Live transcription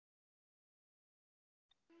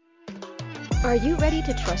Are you ready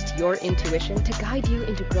to trust your intuition to guide you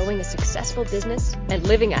into growing a successful business and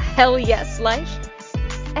living a hell yes life?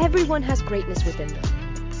 Everyone has greatness within them,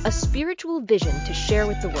 a spiritual vision to share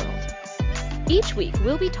with the world. Each week,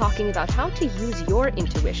 we'll be talking about how to use your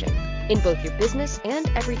intuition in both your business and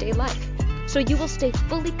everyday life, so you will stay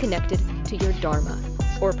fully connected to your dharma,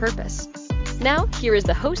 or purpose. Now, here is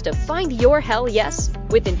the host of Find Your Hell Yes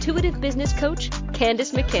with intuitive business coach,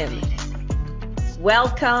 Candace McKim.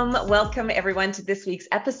 Welcome everyone to this week's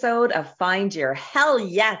episode of Find Your Hell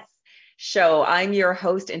Yes show. I'm your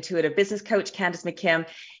host, intuitive business coach, Candace McKim.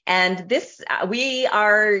 And we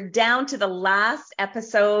are down to the last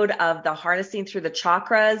episode of the Harnessing Through the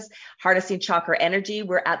Chakras, Harnessing Chakra Energy.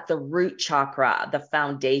 We're at the root chakra, the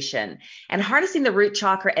foundation. And harnessing the root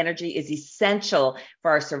chakra energy is essential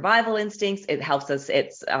for our survival instincts. It helps us.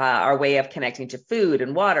 It's our way of connecting to food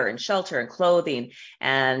and water and shelter and clothing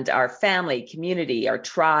and our family, community, our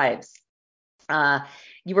tribes.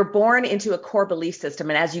 You were born into a core belief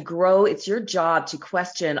system, and as you grow, it's your job to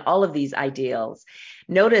question all of these ideals.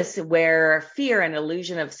 Notice where fear and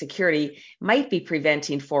illusion of security might be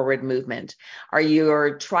preventing forward movement. Are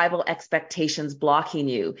your tribal expectations blocking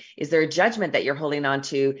you? Is there a judgment that you're holding on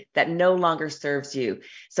to that no longer serves you?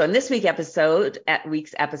 So in this week's episode,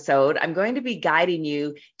 I'm going to be guiding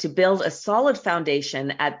you to build a solid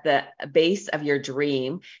foundation at the base of your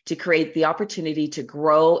dream to create the opportunity to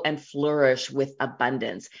grow and flourish with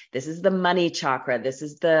abundance. This is the money chakra. This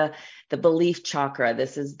is the belief chakra.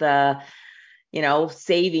 This is the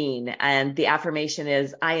saving. And the affirmation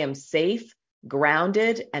is, I am safe,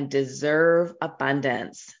 grounded, and deserve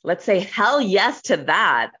abundance. Let's say hell yes to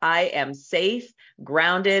that. I am safe,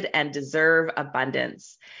 grounded, and deserve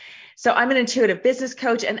abundance. So I'm an intuitive business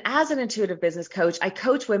coach. And as an intuitive business coach, I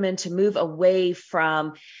coach women to move away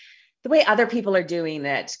from the way other people are doing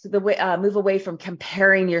it, move away from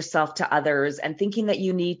comparing yourself to others and thinking that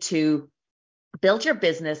you need to build your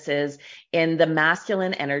businesses in the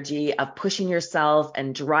masculine energy of pushing yourself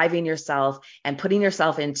and driving yourself and putting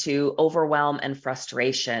yourself into overwhelm and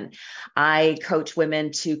frustration. I coach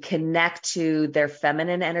women to connect to their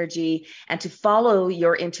feminine energy and to follow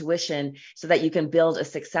your intuition so that you can build a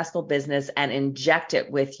successful business and inject it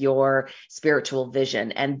with your spiritual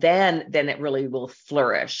vision. And then it really will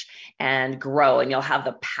flourish and grow, and you'll have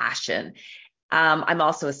the passion. I'm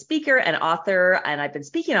also a speaker and author, and I've been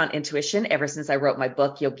speaking on intuition ever since I wrote my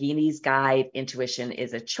book, Yogini's Guide, Intuition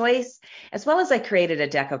is a Choice, as well as I created a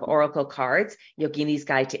deck of oracle cards, Yogini's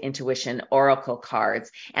Guide to Intuition Oracle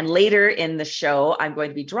Cards. And later in the show, I'm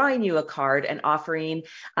going to be drawing you a card and offering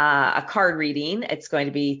a card reading. It's going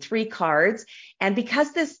to be 3 cards. And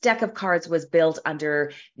because this deck of cards was built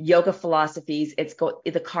under yoga philosophies,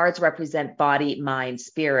 the cards represent body, mind,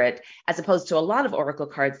 spirit, as opposed to a lot of oracle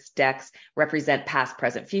cards decks represent past,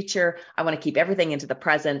 present, future. I want to keep everything into the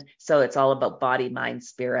present, so it's all about body, mind,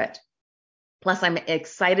 spirit. Plus, I'm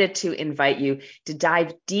excited to invite you to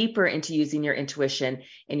dive deeper into using your intuition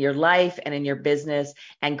in your life and in your business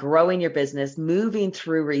and growing your business, moving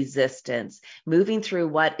through resistance, moving through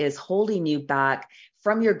what is holding you back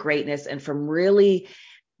from your greatness and from really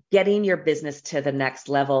getting your business to the next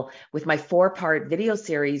level with my 4-part video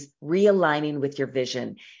series, Realigning with Your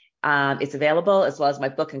Vision. It's available as well as my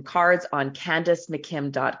book and cards on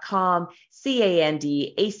CandaceMcKim.com,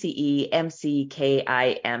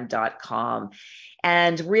 CandaceMckim.com.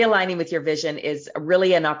 And realigning with your vision is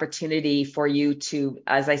really an opportunity for you to,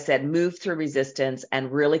 as I said, move through resistance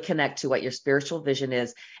and really connect to what your spiritual vision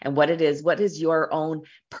is and what it is. What is your own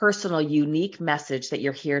personal, unique message that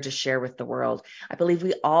you're here to share with the world? I believe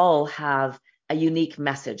we all have a unique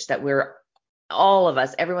message that all of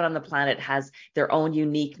us, everyone on the planet has their own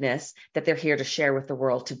uniqueness that they're here to share with the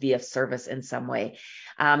world to be of service in some way.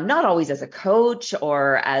 Not always as a coach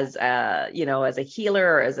or as a healer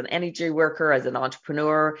or as an energy worker, as an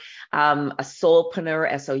entrepreneur, a soulpreneur,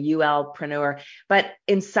 soulpreneur, but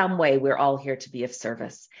in some way we're all here to be of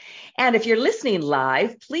service. And if you're listening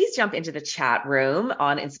live, please jump into the chat room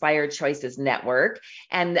on Inspired Choices Network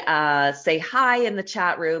and say hi in the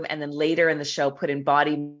chat room, and then later in the show put in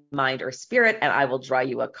body, mind, or spirit, and I will draw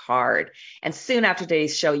you a card. And soon after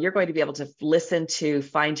today's show, you're going to be able to listen to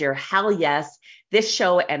Find Your Hell Yes, this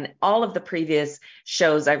show and all of the previous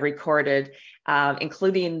shows I've recorded,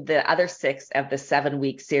 including the other 6 of the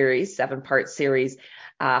 7-part series,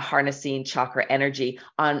 Harnessing Chakra Energy,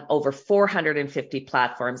 on over 450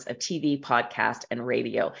 platforms of TV, podcast, and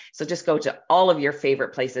radio. So just go to all of your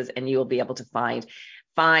favorite places and you will be able to find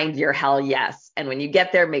your hell yes. And when you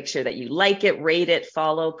get there, make sure that you like it, rate it,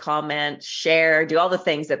 follow, comment, share, do all the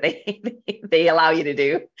things that they allow you to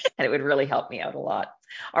do. And it would really help me out a lot.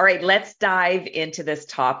 All right, let's dive into this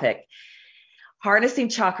topic. harnessing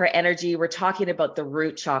chakra energy. We're talking about the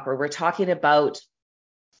root chakra. We're talking about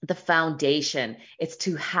the foundation. It's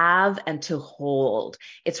to have and to hold.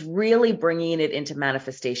 It's really bringing it into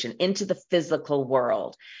manifestation, into the physical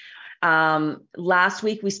world. Last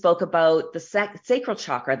week, we spoke about the sacral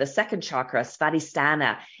chakra, the second chakra,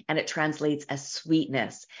 Svadhisthana, and it translates as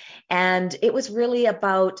sweetness. And it was really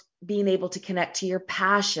about being able to connect to your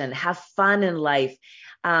passion, have fun in life,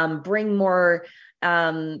 bring more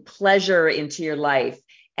pleasure into your life.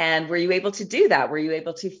 And were you able to do that? Were you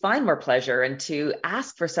able to find more pleasure and to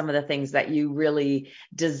ask for some of the things that you really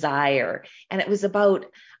desire? And it was about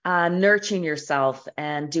nurturing yourself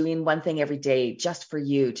and doing one thing every day just for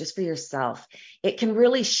you, just for yourself. It can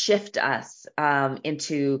really shift us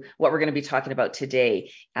into what we're going to be talking about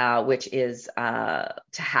today, which is to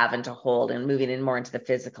have and to hold, and moving in more into the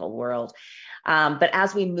physical world. But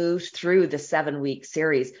as we moved through the 7-week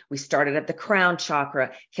series, we started at the crown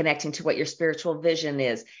chakra, connecting to what your spiritual vision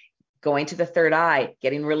is, going to the third eye,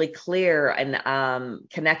 getting really clear and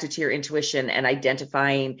connected to your intuition and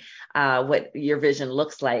identifying what your vision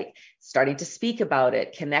looks like, starting to speak about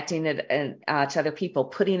it, connecting it to other people,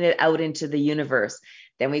 putting it out into the universe.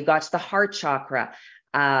 Then we got to the heart chakra,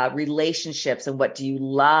 relationships and what do you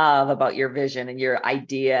love about your vision and your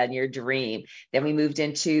idea and your dream. Then we moved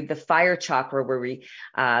into the fire chakra, where we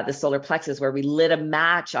the solar plexus, where we lit a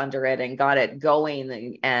match under it and got it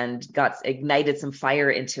going and got ignited some fire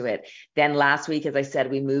into it. Then last week, as I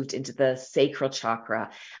said, we moved into the sacral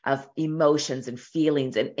chakra of emotions and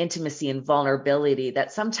feelings and intimacy and vulnerability,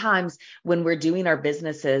 that sometimes when we're doing our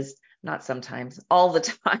businesses, not sometimes, all the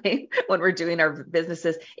time, when we're doing our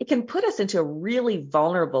businesses, it can put us into a really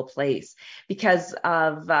vulnerable place because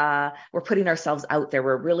of we're putting ourselves out there.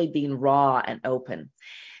 We're really being raw and open.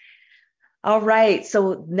 All right,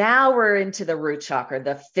 so now we're into the root chakra,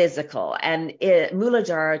 the physical, and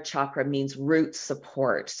Muladhara chakra means root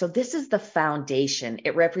support. So this is the foundation.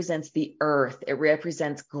 It represents the earth. It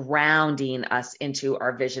represents grounding us into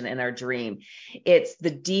our vision and our dream. It's the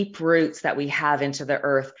deep roots that we have into the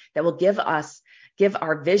earth that will give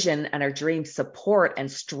our vision and our dream support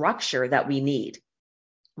and structure that we need.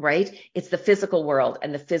 Right? It's the physical world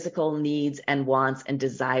and the physical needs and wants and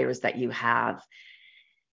desires that you have.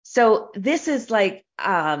 So this is like,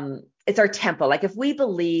 it's our temple. Like if we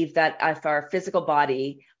believe that if our physical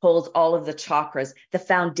body holds all of the chakras, the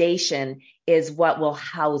foundation is what will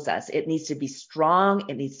house us. It needs to be strong.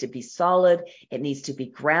 It needs to be solid. It needs to be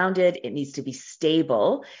grounded. It needs to be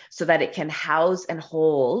stable so that it can house and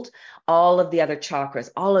hold all of the other chakras,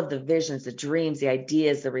 all of the visions, the dreams, the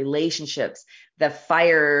ideas, the relationships, the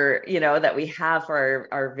fire, that we have for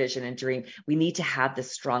our vision and dream. We need to have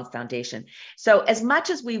this strong foundation. So as much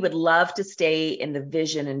as we would love to stay in the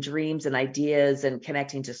vision and dreams and ideas and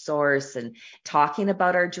connecting to source and talking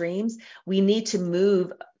about our dreams, we need to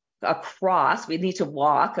we need to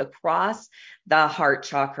walk across the heart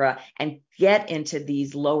chakra and get into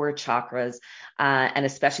these lower chakras, and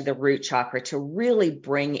especially the root chakra, to really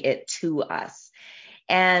bring it to us.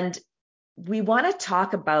 And we want to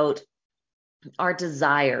talk about our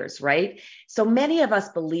desires, right? So many of us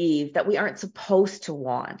believe that we aren't supposed to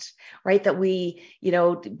want, right? That we,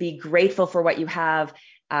 be grateful for what you have.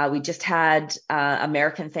 We just had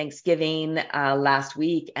American Thanksgiving last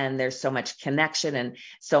week, and there's so much connection and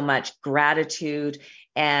so much gratitude.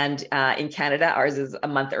 And in Canada, ours is a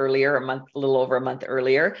little over a month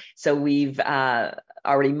earlier. So we've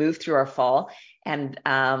already moved through our fall. And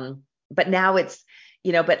but now it's,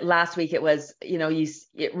 but last week it was,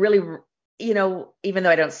 it really, even though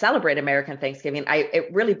I don't celebrate American Thanksgiving,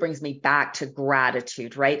 it really brings me back to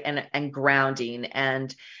gratitude, right? And grounding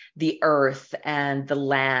and the earth and the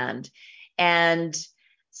land. And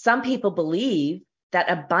some people believe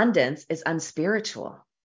that abundance is unspiritual.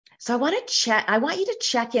 So I want you to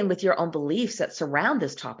check in with your own beliefs that surround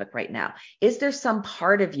this topic right now. Is there some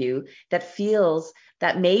part of you that feels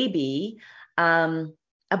that maybe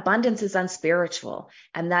abundance is unspiritual,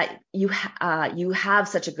 and that you have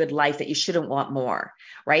such a good life that you shouldn't want more,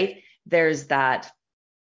 right? There's that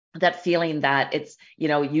feeling that it's,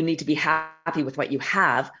 you need to be happy with what you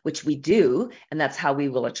have, which we do, and that's how we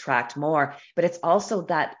will attract more. But it's also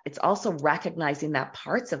recognizing that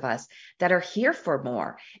parts of us that are here for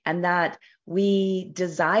more and that we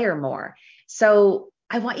desire more. So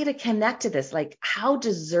I want you to connect to this. Like, how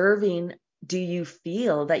deserving do you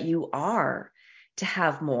feel that you are to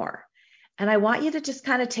have more? And I want you to just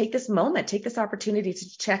kind of take this opportunity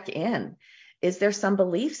to check in. Is there some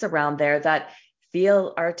beliefs around there that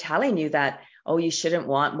are telling you that, oh, you shouldn't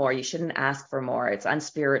want more, you shouldn't ask for more, it's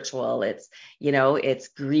unspiritual, it's, it's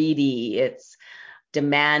greedy, it's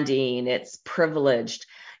demanding, it's privileged?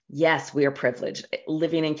 yes, we are privileged.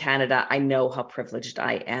 Living in Canada, I know how privileged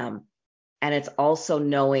I am. And it's also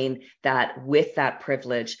knowing that with that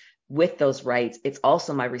privilege, with those rights, it's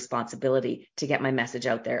also my responsibility to get my message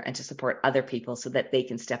out there and to support other people so that they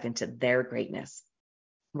can step into their greatness.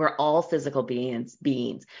 We're all physical beings.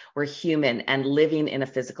 We're human and living in a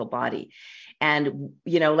physical body. And,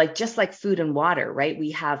 like just like food and water, right?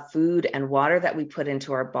 We have food and water that we put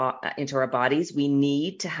into our bodies. We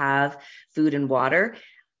need to have food and water.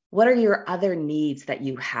 What are your other needs that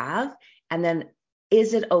you have? And then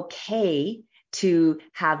is it okay to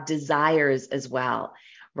have desires as well,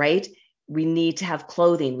 right? We need to have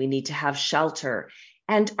clothing. We need to have shelter.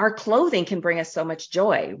 And our clothing can bring us so much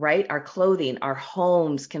joy, right? Our clothing, our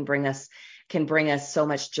homes can bring us so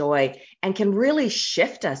much joy and can really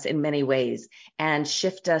shift us in many ways and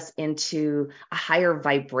shift us into a higher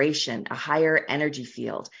vibration, a higher energy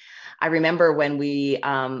field. I remember when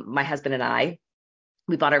my husband and I,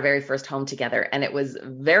 we bought our very first home together, and it was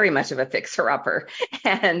very much of a fixer-upper.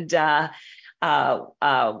 And I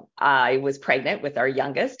was pregnant with our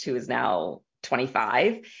youngest, who is now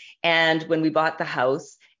 25. And when we bought the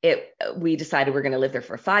house, we decided we're going to live there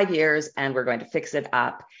for 5 years, and we're going to fix it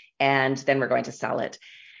up, and then we're going to sell it.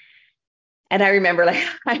 And I remember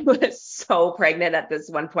I was so pregnant at this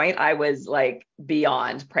one point. I was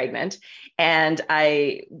beyond pregnant. And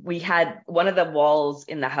we had one of the walls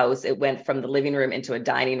in the house. It went from the living room into a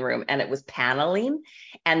dining room, and it was paneling,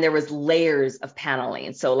 and there was layers of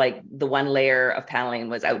paneling. So the one layer of paneling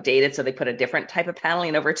was outdated. So they put a different type of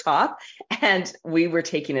paneling over top, and we were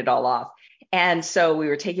taking it all off. And so we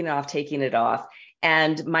were taking it off.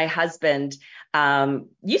 And my husband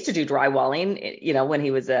used to do drywalling, when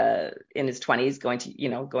he was in his 20s, going to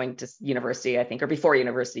university, I think, or before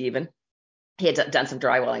university even. He had done some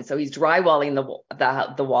drywalling. So he's drywalling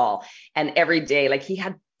the wall. And every day, he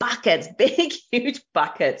had buckets, big, huge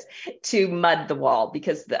buckets to mud the wall,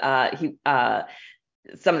 because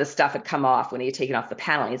some of the stuff had come off when he had taken off the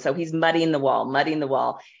paneling. So he's mudding the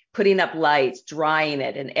wall, putting up lights, drying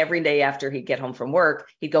it. And every day after he'd get home from work,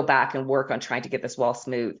 he'd go back and work on trying to get this wall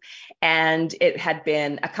smooth. And it had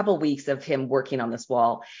been a couple of weeks of him working on this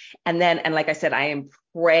wall. And like I said, I am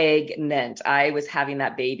pregnant. I was having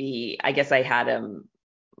that baby. I guess I had him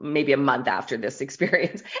maybe a month after this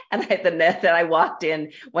experience. And then I walked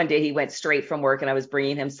in one day, he went straight from work, and I was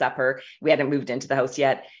bringing him supper. We hadn't moved into the house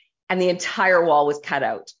yet. And the entire wall was cut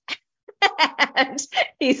out. And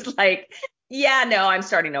he's like, yeah, no, I'm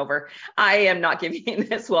starting over. I am not giving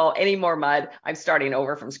this wall any more mud. I'm starting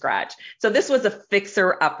over from scratch. So this was a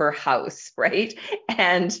fixer-upper house, right?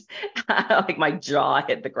 And my jaw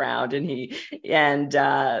hit the ground,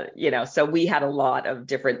 so we had a lot of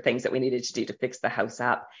different things that we needed to do to fix the house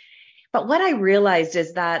up. But what I realized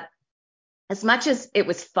is that as much as it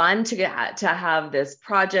was fun to have this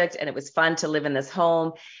project, and it was fun to live in this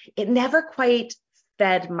home, it never quite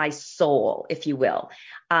fed my soul, if you will.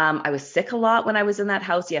 I was sick a lot when I was in that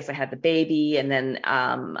house. Yes, I had the baby. And then,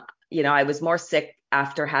 I was more sick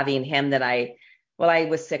after having him than I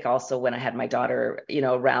was sick also when I had my daughter,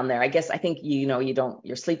 around there. I think,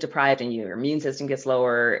 you're sleep deprived and your immune system gets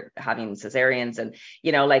lower having cesareans. And,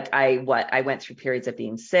 I went through periods of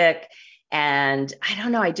being sick, and I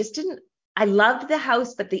don't know, I loved the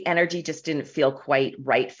house, but the energy just didn't feel quite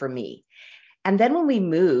right for me. And then when we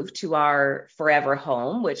moved to our forever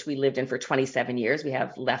home, which we lived in for 27 years, we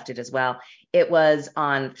have left it as well. It was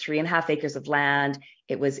on 3.5 acres of land.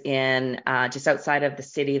 It was in just outside of the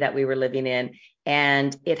city that we were living in,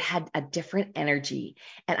 and it had a different energy.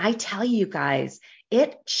 And I tell you guys,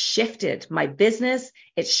 it shifted my business.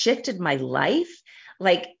 It shifted my life.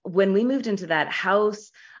 When we moved into that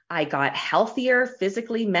house, I got healthier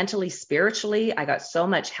physically, mentally, spiritually. I got so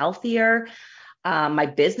much healthier. My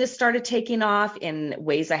business started taking off in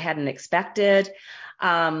ways I hadn't expected,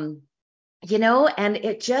 and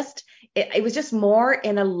it was just more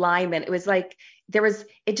in alignment. It was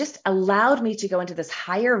it just allowed me to go into this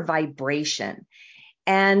higher vibration.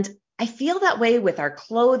 And I feel that way with our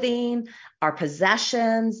clothing, our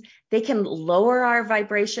possessions. They can lower our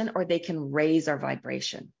vibration, or they can raise our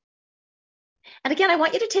vibration. And again, I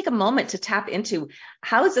want you to take a moment to tap into,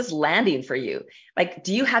 how is this landing for you?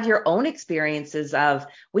 Do you have your own experiences of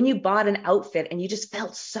when you bought an outfit and you just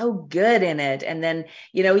felt so good in it? And then,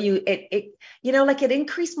 it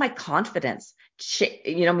increased my confidence,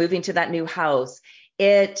 moving to that new house.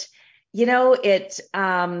 I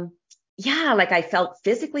felt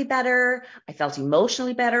physically better. I felt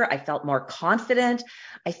emotionally better. I felt more confident.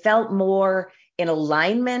 I felt more in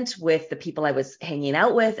alignment with the people I was hanging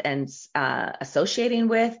out with and associating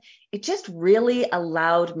with. It just really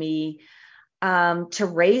allowed me to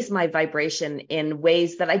raise my vibration in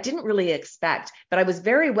ways that I didn't really expect, but I was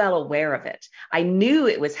very well aware of it. I knew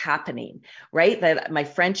it was happening, right? That my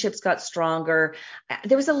friendships got stronger.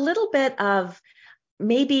 There was a little bit of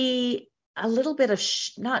maybe a little bit of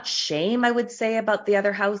not shame, I would say, about the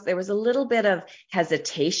other house. There was a little bit of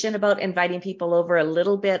hesitation about inviting people over, a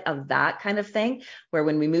little bit of that kind of thing, where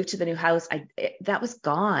when we moved to the new house, that was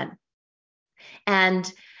gone.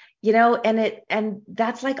 And and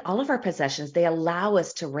that's like all of our possessions. They allow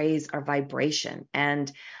us to raise our vibration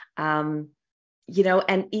and and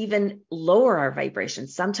even lower our vibration.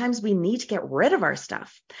 Sometimes we need to get rid of our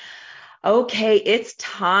stuff. Okay, it's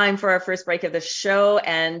time for our first break of the show,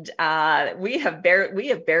 and we have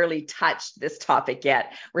barely touched this topic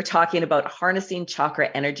yet. We're talking about harnessing chakra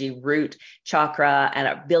energy, root chakra,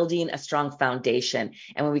 and building a strong foundation.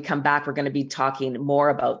 And when we come back, we're going to be talking more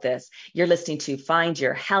about this. You're listening to Find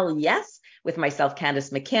Your Hell Yes with myself,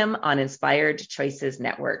 Candace McKim, on Inspired Choices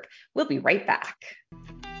Network. We'll be right back.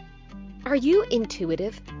 Are you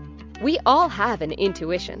intuitive? We all have an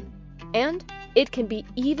intuition, and it can be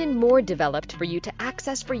even more developed for you to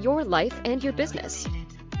access for your life and your business.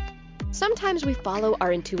 Sometimes we follow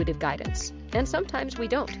our intuitive guidance, and sometimes we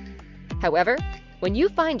don't. However, when you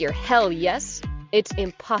find your hell yes, it's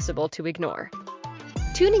impossible to ignore.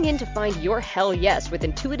 Tuning in to find your hell yes with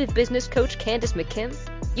intuitive business coach Candace McKim,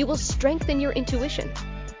 you will strengthen your intuition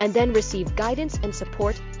and then receive guidance and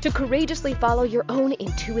support to courageously follow your own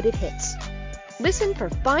intuitive hits. Listen for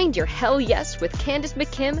Find Your Hell Yes with Candace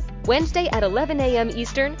McKim, Wednesday at 11 a.m.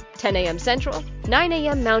 Eastern, 10 a.m. Central, 9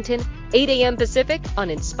 a.m. Mountain, 8 a.m. Pacific on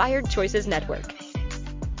Inspired Choices Network.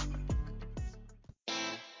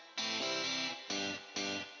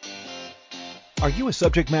 Are you a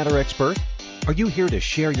subject matter expert? Are you here to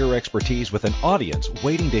share your expertise with an audience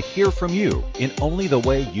waiting to hear from you in only the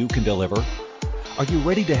way you can deliver? Are you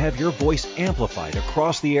ready to have your voice amplified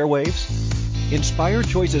across the airwaves? Inspired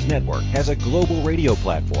Choices Network has a global radio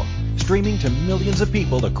platform streaming to millions of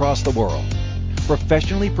people across the world.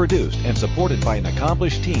 Professionally produced and supported by an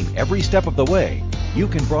accomplished team every step of the way, you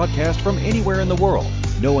can broadcast from anywhere in the world,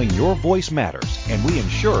 knowing your voice matters, and we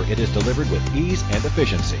ensure it is delivered with ease and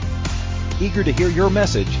efficiency. Eager to hear your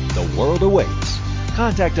message, the world awaits.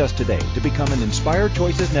 Contact us today to become an Inspired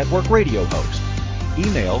Choices Network radio host.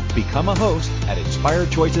 Email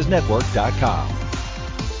becomeahost@inspiredchoicesnetwork.com.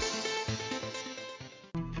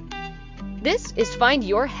 This is Find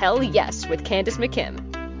Your Hell Yes with Candace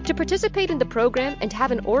McKim. To participate in the program and have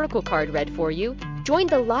an oracle card read for you, join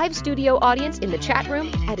the live studio audience in the chat room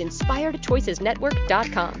at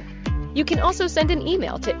inspiredchoicesnetwork.com. You can also send an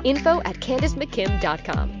email to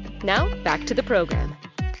info@candacemckim.com. Now, back to the program.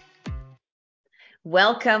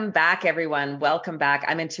 Welcome back, everyone. Welcome back.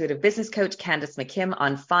 I'm intuitive business coach Candace McKim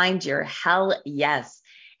on Find Your Hell Yes.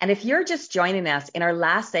 And if you're just joining us, in our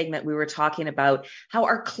last segment, we were talking about how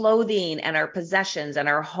our clothing and our possessions and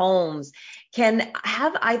our homes can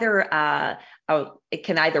have it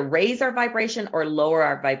can either raise our vibration or lower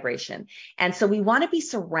our vibration. And so we want to be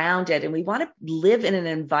surrounded and we want to live in an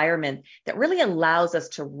environment that really allows us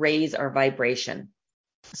to raise our vibration.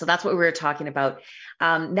 So that's what we were talking about.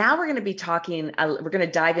 Now we're going to be talking, we're going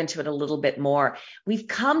to dive into it a little bit more. We've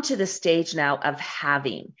come to the stage now of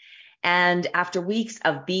having. And after weeks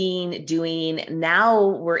of being, doing, now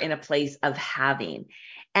we're in a place of having.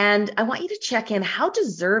 And I want you to check in. How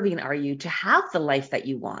deserving are you to have the life that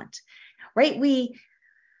you want? Right? We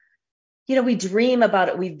dream about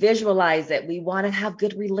it. We visualize it. We want to have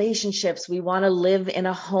good relationships. We want to live in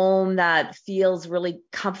a home that feels really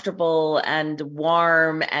comfortable and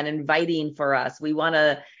warm and inviting for us. We want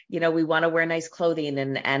to wear nice clothing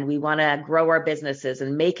and we want to grow our businesses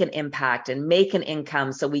and make an impact and make an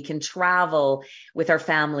income so we can travel with our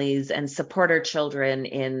families and support our children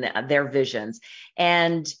in their visions.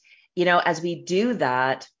 And, as we do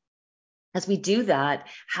that,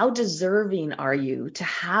 how deserving are you to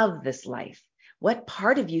have this life? What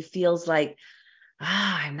part of you feels like,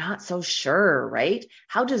 I'm not so sure, right?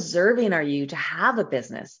 How deserving are you to have a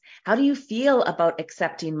business? How do you feel about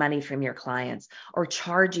accepting money from your clients or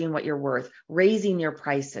charging what you're worth, raising your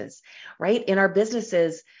prices, right? In our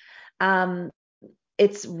businesses,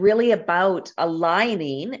 it's really about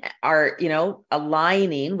aligning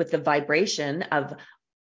with the vibration of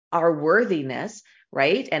our worthiness,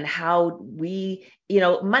 right? And how we,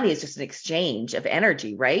 money is just an exchange of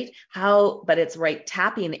energy, right? But it's right,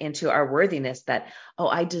 tapping into our worthiness that,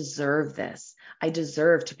 I deserve this. I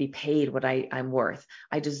deserve to be paid what I'm worth.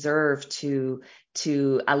 I deserve to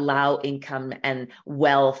allow income and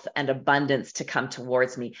wealth and abundance to come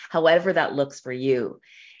towards me, however that looks for you.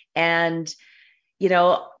 And,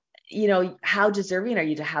 how deserving are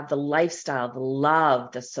you to have the lifestyle, the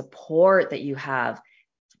love, the support that you have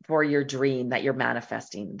for your dream that you're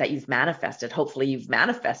manifesting, that you've manifested. Hopefully you've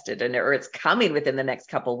manifested or it's coming within the next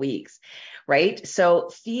couple of weeks, right? So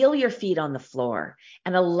feel your feet on the floor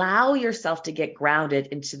and allow yourself to get grounded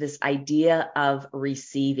into this idea of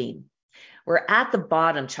receiving. We're at the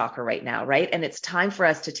bottom chakra right now, right? And it's time for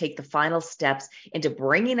us to take the final steps into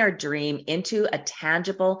bringing our dream into a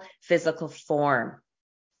tangible physical form.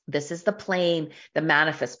 This is the plane, the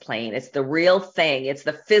manifest plane. It's the real thing. It's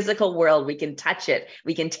the physical world. We can touch it.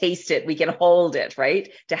 We can taste it. We can hold it, right?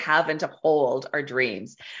 To have and to hold our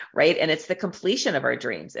dreams, right? And it's the completion of our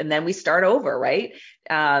dreams. And then we start over, right?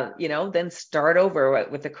 Then start over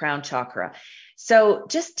with the crown chakra. So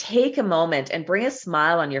just take a moment and bring a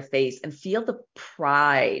smile on your face and feel the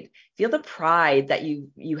pride. Feel the pride that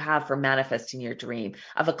you have for manifesting your dream,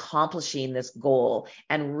 of accomplishing this goal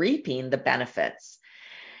and reaping the benefits.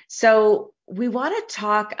 So we want to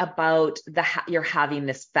talk about your having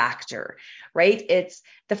this factor, right? It's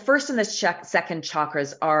the first and the second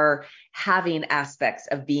chakras are having aspects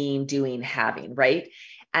of being, doing, having, right?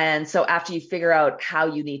 And so after you figure out how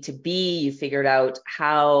you need to be, you figured out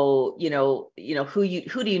how, who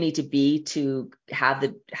do you need to be to have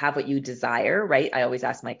what you desire, right? I always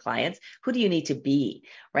ask my clients, who do you need to be,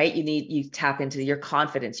 right? You tap into your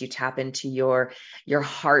confidence, you tap into your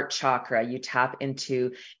heart chakra, you tap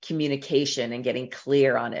into communication and getting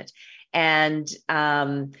clear on it. And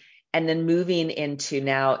then moving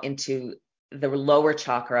into the lower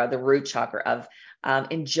chakra, the root chakra of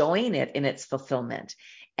enjoying it in its fulfillment.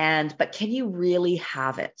 But can you really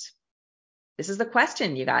have it? This is the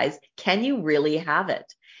question, you guys. Can you really have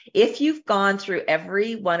it? If you've gone through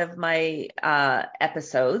every one of my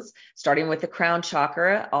episodes, starting with the crown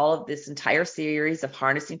chakra, all of this entire series of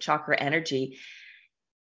harnessing chakra energy,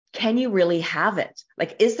 can you really have it?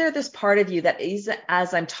 Like, is there this part of you that is,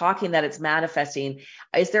 as I'm talking, that it's manifesting,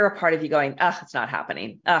 is there a part of you going, oh, it's not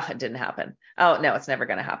happening. Oh, it didn't happen. Oh, no, it's never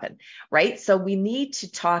going to happen. Right. So we need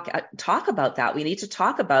to talk about that. We need to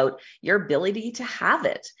talk about your ability to have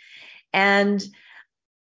it. And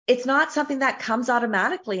it's not something that comes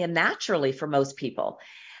automatically and naturally for most people,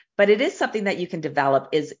 but it is something that you can develop,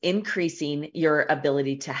 is increasing your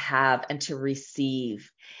ability to have and to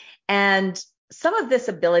receive. And some of this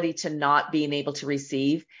ability to not being able to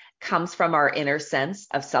receive comes from our inner sense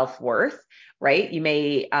of self-worth, right? You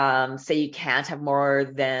may say you can't have more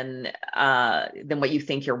than what you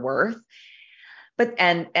think you're worth. But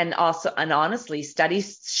and honestly,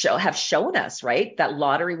 studies have shown us, right, that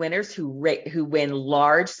lottery winners who win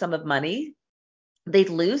large sum of money, they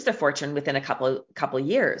lose their fortune within a couple of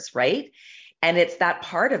years, right? And it's that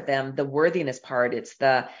part of them, the worthiness part. It's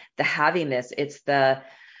the haviness. It's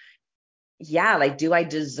do I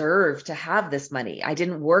deserve to have this money? I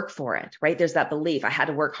didn't work for it, right? There's that belief. I had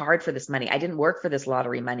to work hard for this money. I didn't work for this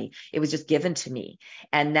lottery money. It was just given to me.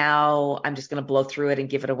 And now I'm just going to blow through it and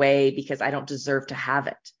give it away because I don't deserve to have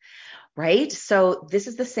it, right? So this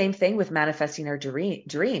is the same thing with manifesting our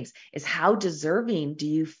dreams, is how deserving do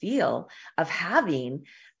you feel of having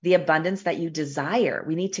the abundance that you desire?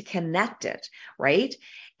 We need to connect it, right?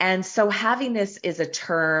 And so haviness is a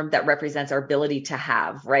term that represents our ability to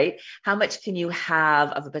have, right? How much can you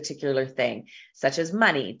have of a particular thing, such as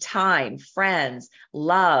money, time, friends,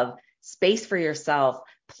 love, space for yourself,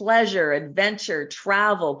 pleasure, adventure,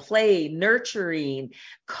 travel, play, nurturing,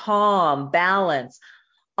 calm, balance,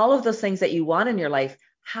 all of those things that you want in your life.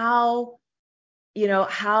 How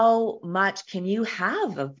much can you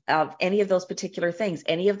have of any of those particular things,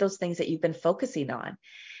 any of those things that you've been focusing on?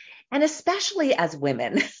 And especially as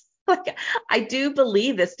women, like, I do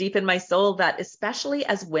believe this deep in my soul that especially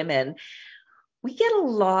as women, we get a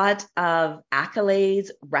lot of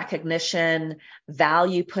accolades, recognition,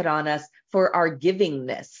 value put on us for our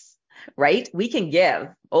givingness, right? We can give.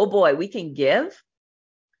 Oh boy, we can give,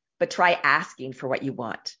 but try asking for what you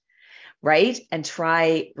want, right? And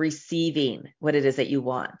try receiving what it is that you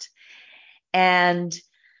want. And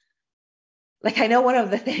like, I know one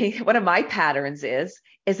of my patterns is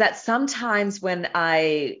that sometimes when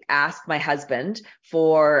I ask my husband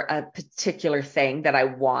for a particular thing that I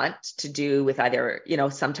want to do with either,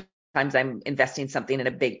 sometimes I'm investing something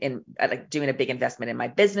like doing a big investment in my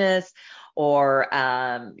business or,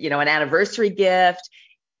 an anniversary gift.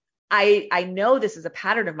 I know this is a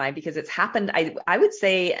pattern of mine because it's happened, I would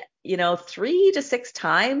say, 3 to 6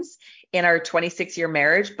 times in our 26-year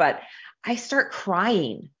marriage, but I start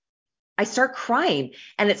crying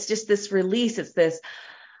and it's just this release. It's this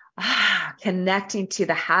connecting to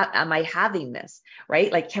am I having this,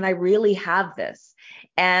 right? Like, can I really have this?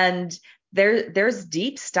 And there's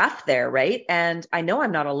deep stuff there, right? And I know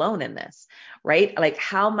I'm not alone in this, right? Like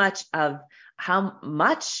how much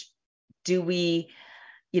do we,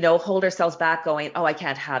 hold ourselves back going, oh, I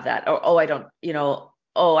can't have that. Or, oh, I don't,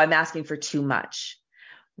 oh, I'm asking for too much,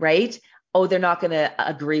 right? Oh, they're not going to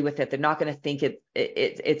agree with it. They're not going to think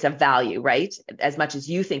it's a value, right? As much as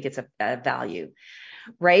you think it's a value,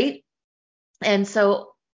 right? And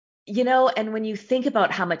so, and when you think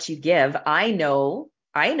about how much you give, I know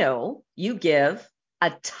you give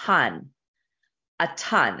a ton.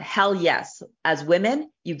 Hell yes. As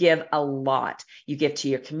women, you give a lot. You give to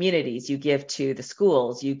your communities, you give to the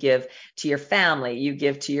schools, you give to your family, you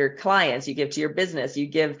give to your clients, you give to your business, you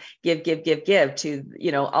give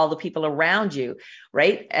to, all the people around you,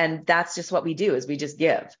 right? And that's just what we do, is we just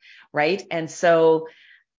give, right? And so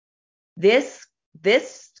this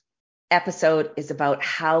episode is about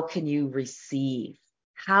how can you receive?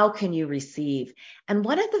 How can you receive? And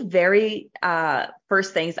one of the very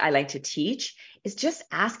first things I like to teach is just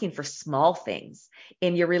asking for small things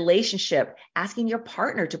in your relationship, asking your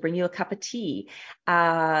partner to bring you a cup of tea.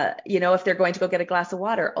 If they're going to go get a glass of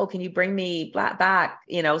water, oh, can you bring me back,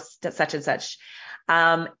 such and such.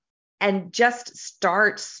 And just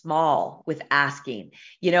start small with asking,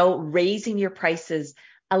 raising your prices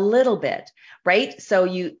a little bit, right? So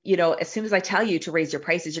as soon as I tell you to raise your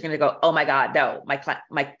prices, you're going to go, oh my God, no,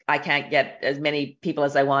 I can't get as many people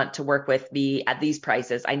as I want to work with at these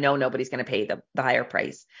prices. I know nobody's going to pay the higher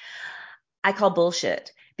price. I call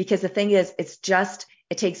bullshit, because the thing is, it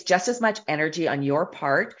takes just as much energy on your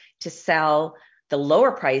part to sell the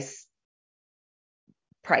lower price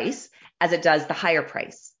as it does the higher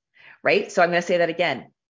price, right? So I'm going to say that again.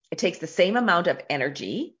 It takes the same amount of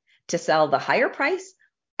energy to sell the higher price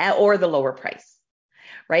or the lower price,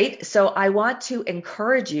 right? So I want to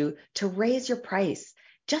encourage you to raise your price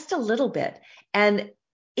just a little bit, and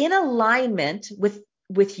in alignment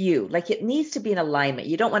with you. Like, it needs to be in alignment.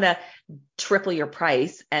 You don't want to triple your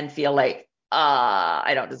price and feel like,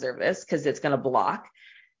 I don't deserve this, because it's going to block.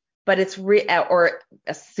 But it's or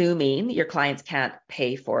assuming your clients can't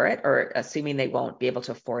pay for it, or assuming they won't be able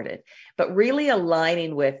to afford it, but really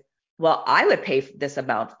aligning with, well, I would pay this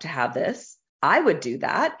amount to have this. I would do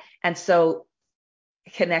that. And so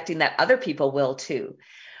connecting that other people will too,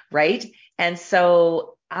 right? And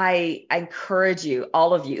so I encourage you,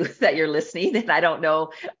 all of you that you're listening, and I don't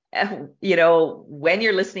know, when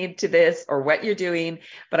you're listening to this or what you're doing,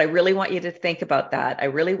 but I really want you to think about that. I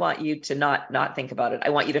really want you to not think about it. I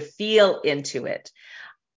want you to feel into it.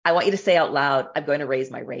 I want you to say out loud, I'm going to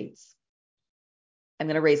raise my rates. I'm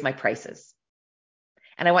going to raise my prices.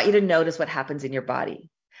 And I want you to notice what happens in your body.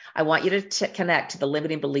 I want you to connect to the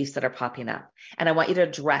limiting beliefs that are popping up. And I want you to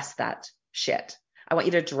address that shit. I want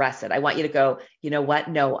you to address it. I want you to go, you know what?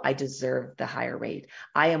 No, I deserve the higher rate.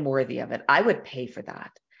 I am worthy of it. I would pay for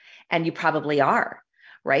that. And you probably are,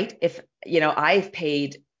 right? If, I've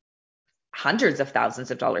paid hundreds of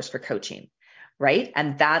thousands of dollars for coaching, right?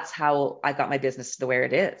 And that's how I got my business to the where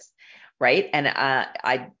it is. Right. And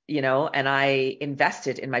I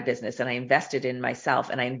invested in my business, and I invested in myself,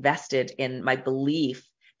 and I invested in my belief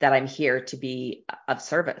that I'm here to be of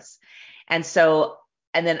service. And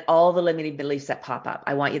then all the limiting beliefs that pop up,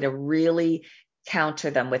 I want you to really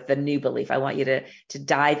counter them with the new belief. I want you to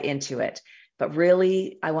dive into it. But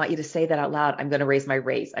really, I want you to say that out loud. I'm going to raise my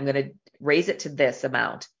rates. I'm going to raise it to this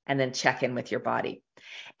amount, and then check in with your body.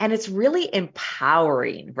 And it's really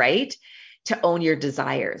empowering, right? To own your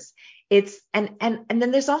desires. And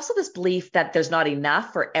then there's also this belief that there's not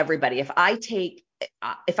enough for everybody. If I take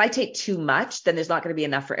too much, then there's not going to be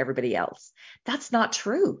enough for everybody else. That's not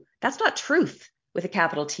true. That's not truth with a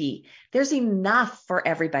capital T. There's enough for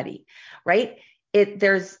everybody, right?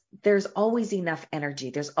 There's always enough energy.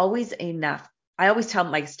 There's always enough. I always tell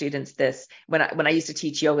my students this when I used to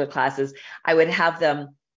teach yoga classes. I would have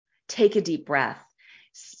them take a deep breath,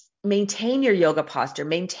 maintain your yoga posture,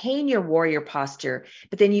 maintain your warrior posture,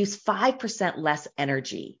 but then use 5% less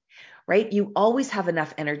energy, right? You always have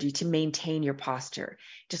enough energy to maintain your posture.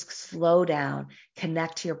 Just slow down,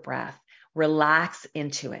 connect to your breath, relax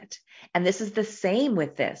into it. And this is the same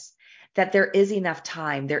with this, that there is enough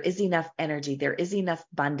time, there is enough energy, there is enough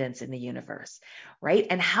abundance in the universe, right?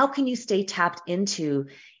 And how can you stay tapped into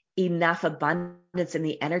enough abundance in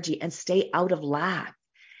the energy and stay out of lack?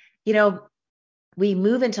 We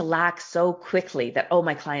move into lack so quickly that, oh,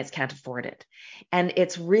 my clients can't afford it. And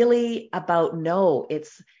it's really about, no,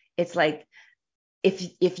 it's like,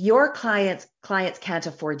 if your clients can't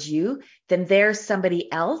afford you, then there's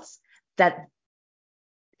somebody else that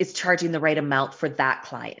is charging the right amount for that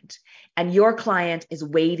client. And your client is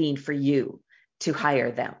waiting for you to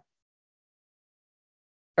hire them.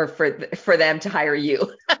 or for them to hire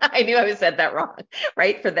you. I knew I said that wrong,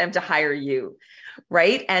 right? For them to hire you,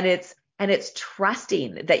 right? And it's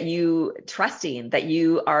trusting that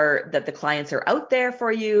the clients are out there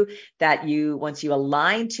for you, that once you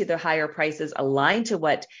align to the higher prices, align to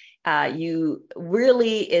what you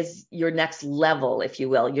really is your next level, if you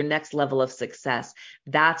will, your next level of success.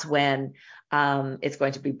 That's when it's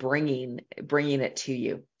going to be bringing it to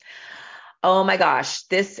you. Oh my gosh,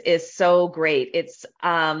 this is so great. It's,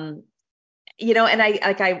 and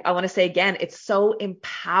I want to say again, it's so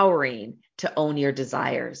empowering to own your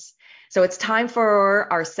desires. So it's time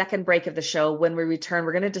for our second break of the show. When we return,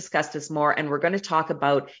 we're going to discuss this more, and we're going to talk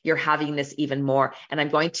about your havingness even more. And I'm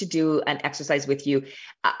going to do an exercise with you,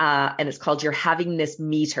 and it's called your havingness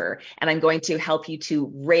meter. And I'm going to help you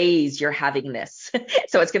to raise your havingness.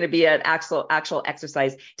 So it's going to be an actual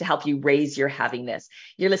exercise to help you raise your havingness.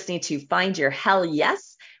 You're listening to Find Your Hell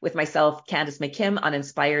Yes with myself, Candace McKim, on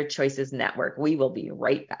Inspired Choices Network. We will be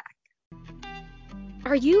right back.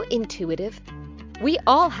 Are you intuitive? We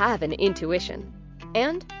all have an intuition,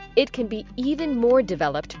 and it can be even more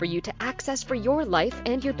developed for you to access for your life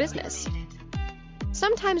and your business.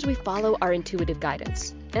 Sometimes we follow our intuitive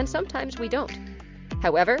guidance, and sometimes we don't.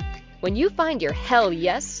 However, when you find your hell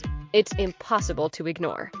yes, it's impossible to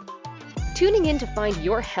ignore. Tuning in to find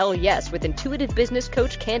your hell yes with intuitive business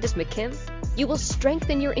coach Candace McKim, you will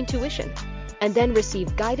strengthen your intuition and then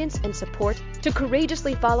receive guidance and support to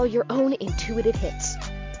courageously follow your own intuitive hits.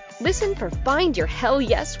 Listen for Find Your Hell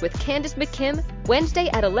Yes with Candace McKim, Wednesday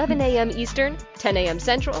at 11 a.m. Eastern, 10 a.m.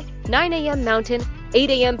 Central, 9 a.m. Mountain,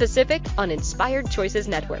 8 a.m. Pacific on Inspired Choices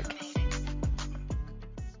Network.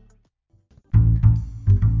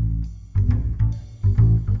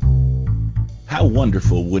 How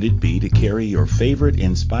wonderful would it be to carry your favorite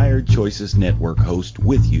Inspired Choices Network host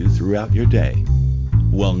with you throughout your day?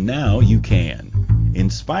 Well, now you can.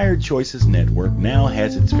 Inspired Choices Network now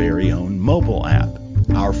has its very own mobile app.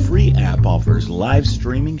 Our free app offers live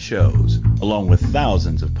streaming shows, along with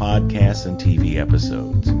thousands of podcasts and TV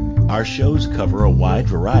episodes. Our shows cover a wide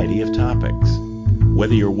variety of topics.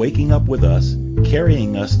 Whether you're waking up with us,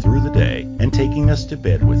 carrying us through the day, and taking us to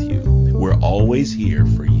bed with you, we're always here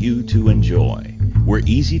for you to enjoy. We're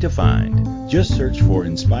easy to find. Just search for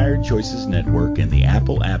Inspired Choices Network in the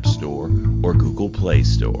Apple App Store or Google Play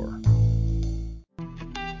Store.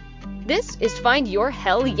 This is Find Your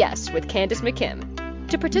Hell Yes with Candace McKim.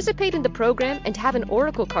 To participate in the program and have an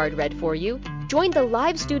oracle card read for you, join the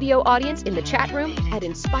live studio audience in the chat room at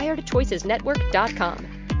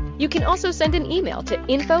inspiredchoicesnetwork.com. You can also send an email to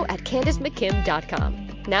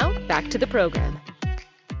info@CandaceMcKim.com. Now, back to the program.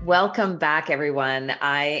 Welcome back, everyone.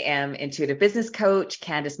 I am intuitive business coach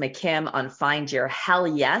Candace McKim on Find Your Hell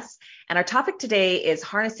Yes. And our topic today is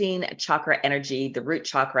harnessing chakra energy, the root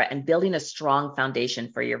chakra, and building a strong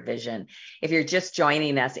foundation for your vision. If you're just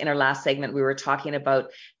joining us, in our last segment, we were talking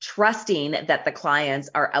about trusting that the clients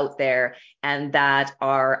are out there and that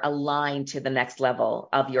are aligned to the next level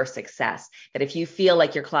of your success. That if you feel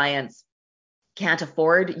like your clients can't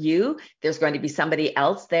afford you, there's going to be somebody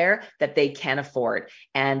else there that they can afford,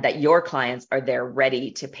 and that your clients are there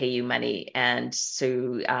ready to pay you money and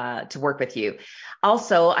to work with you.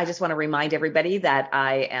 Also, I just want to remind everybody that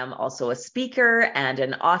I am also a speaker and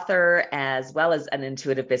an author, as well as an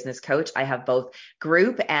intuitive business coach. I have both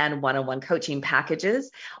group and one-on-one coaching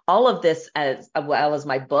packages. All of this, as well as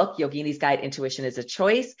my book, Yogini's Guide, Intuition is a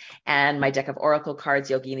Choice, and my deck of oracle cards,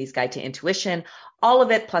 Yogini's Guide to Intuition. All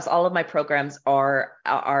of it, plus all of my programs are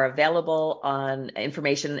available on,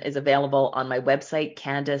 information is available on my website,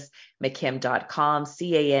 CandaceMcKim.com,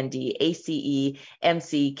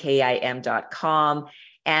 CandaceMcKim.com.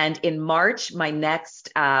 And in March, my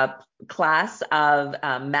next class of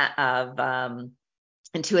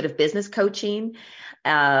intuitive business coaching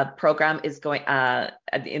program is going,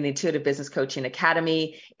 in the Intuitive Business Coaching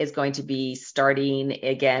Academy is going to be starting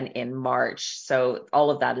again in March. So all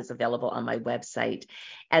of that is available on my website,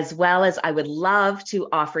 as well as I would love to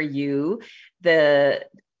offer you the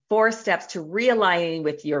 4 steps to realigning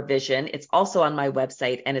with your vision. It's also on my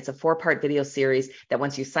website, and it's a 4-part video series that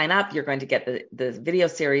once you sign up, you're going to get the video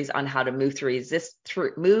series on how to move through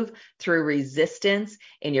resistance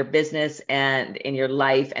in your business and in your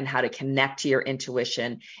life, and how to connect to your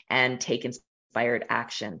intuition and take inspired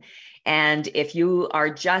action. And if you are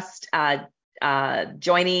just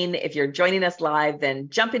if you're joining us live, then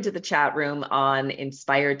jump into the chat room on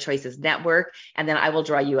Inspired Choices Network, and then I will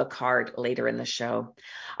draw you a card later in the show.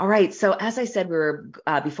 All right. So as I said,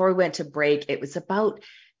 before we went to break, it was about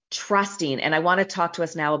trusting. And I want to talk to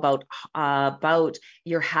us now about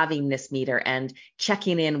your havingness meter and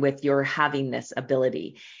checking in with your havingness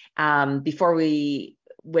ability. Before we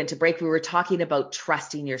went to break, we were talking about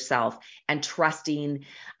trusting yourself and trusting,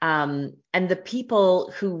 and the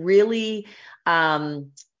people who really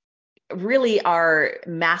are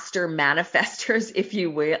master manifestors, if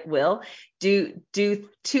you will, do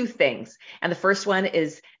two things. And the first one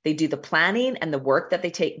is they do the planning and the work that they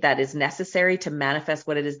take that is necessary to manifest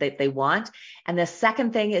what it is that they want. And the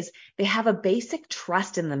second thing is they have a basic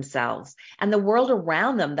trust in themselves and the world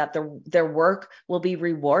around them that their work will be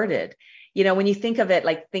rewarded. You know, when you think of it,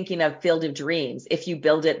 like thinking of Field of Dreams, if you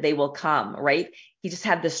build it, they will come, right? He just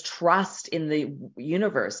had this trust in the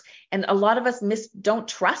universe. And a lot of us don't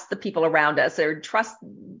trust the people around us, or trust,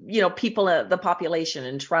 people, the population,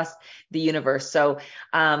 and trust the universe. So,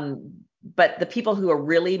 but the people who are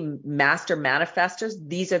really master manifestors,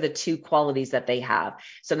 these are the two qualities that they have.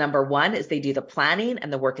 So number one is they do the planning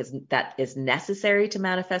and the work that is necessary to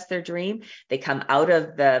manifest their dream. They come out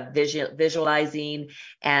of the visualizing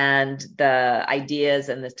and the ideas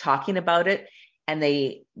and the talking about it, and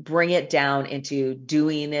they bring it down into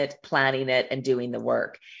doing it, planning it, and doing the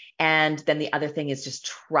work. And then the other thing is just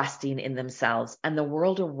trusting in themselves and the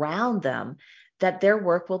world around them that their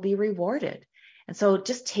work will be rewarded. And so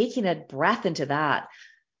just taking a breath into that.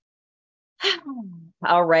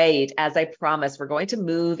 All right. As I promised, we're going to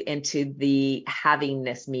move into the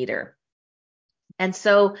havingness meter. And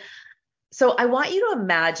so I want you to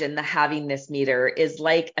imagine the havingness meter is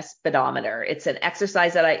like a speedometer. It's an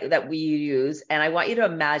exercise that we use. And I want you to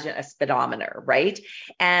imagine a speedometer, right?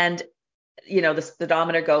 And the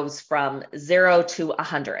speedometer goes from 0 to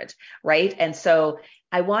 100, right? And so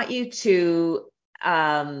I want you to,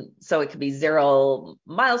 so it could be 0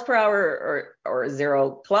 miles per hour or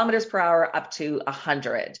 0 kilometers per hour up to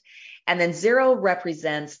 100. And then 0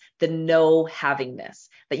 represents the no havingness,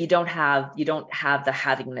 that you don't have the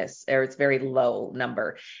havingness, or it's very low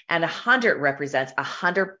number. And 100 represents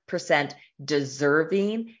 100%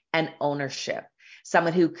 deserving and ownership,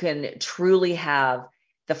 someone who can truly have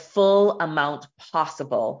the full amount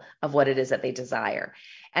possible of what it is that they desire.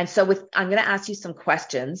 And so I'm going to ask you some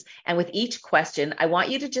questions. And with each question, I want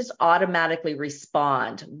you to just automatically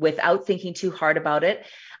respond without thinking too hard about it.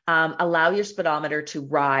 Allow your speedometer to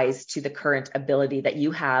rise to the current ability that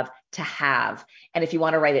you have to have. And if you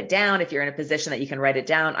want to write it down, if you're in a position that you can write it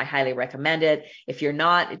down, I highly recommend it. If you're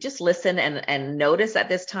not, just listen and notice at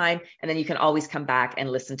this time. And then you can always come back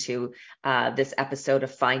and listen to this episode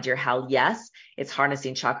of Find Your Hell Yes. It's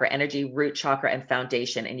harnessing chakra energy, root chakra, and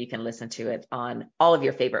foundation. And you can listen to it on all of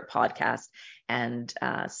your favorite podcasts and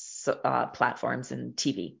platforms and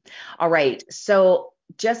TV. All right. So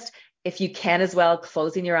just, if you can as well,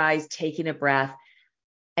 closing your eyes, taking a breath,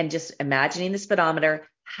 and just imagining the speedometer,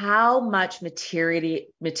 how much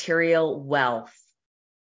material wealth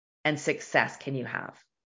and success can you have?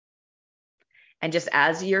 And just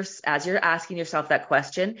as you're asking yourself that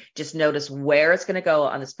question, just notice where it's going to go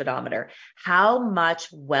on the speedometer. How much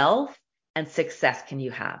wealth and success can you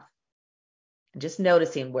have? And just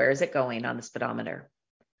noticing, where is it going on the speedometer?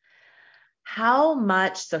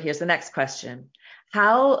 So here's the next question.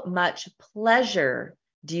 How much pleasure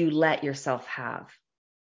do you let yourself have?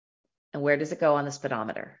 And where does it go on the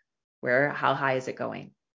speedometer? How high is it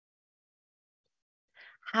going?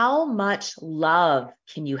 How much love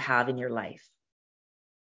can you have in your life?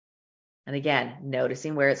 And again,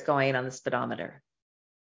 noticing where it's going on the speedometer.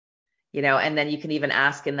 And then you can even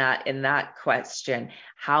ask in that question,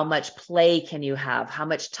 how much play can you have? How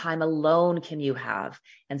much time alone can you have?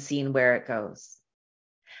 And seeing where it goes.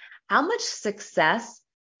 How much success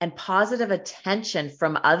and positive attention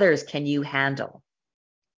from others can you handle?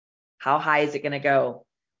 How high is it going to go?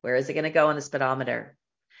 Where is it going to go on the speedometer?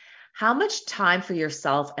 How much time for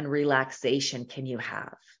yourself and relaxation can you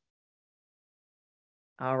have?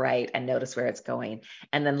 All right, and notice where it's going.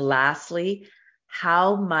 And then lastly,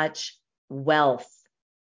 how much wealth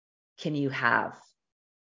can you have?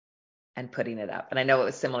 And putting it up. And I know it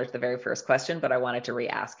was similar to the very first question, but I wanted to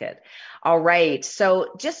re-ask it. All right.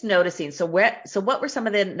 So just noticing, so what were some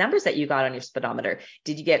of the numbers that you got on your speedometer?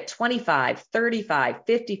 Did you get 25, 35,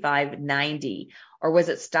 55, 90, or was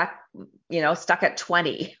it stuck at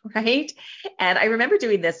 20, right? And I remember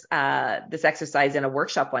doing this exercise in a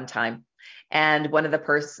workshop one time. And one of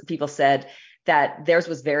the people said that theirs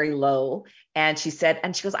was very low. And she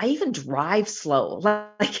goes, I even drive slow.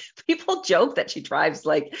 Like people joke that she drives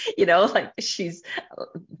like she's,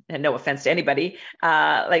 and no offense to anybody,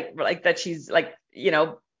 like that she's like,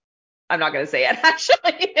 I'm not going to say it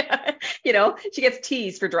actually, she gets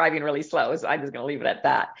teased for driving really slow. So I'm just going to leave it at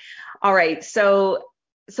that. All right. So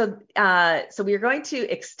we are going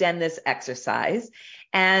to extend this exercise,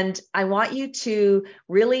 and I want you to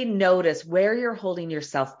really notice where you're holding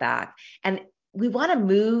yourself back. And we want to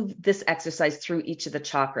move this exercise through each of the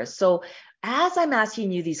chakras. So as I'm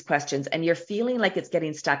asking you these questions and you're feeling like it's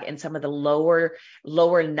getting stuck in some of the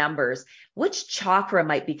lower numbers, which chakra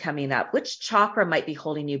might be coming up? Which chakra might be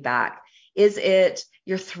holding you back? Is it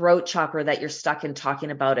your throat chakra that you're stuck in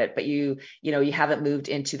talking about it, but you haven't moved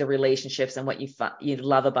into the relationships and what you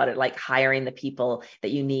love about it, like hiring the people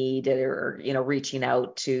that you need, or reaching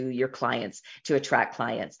out to your clients to attract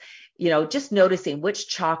clients? Just noticing which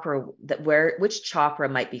chakra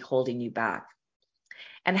might be holding you back,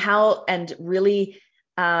 and really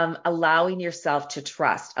allowing yourself to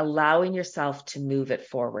trust, allowing yourself to move it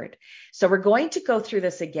forward. So we're going to go through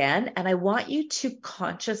this again, and I want you to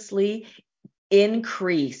consciously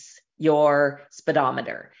increase your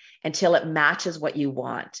speedometer until it matches what you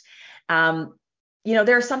want.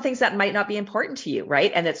 There are some things that might not be important to you,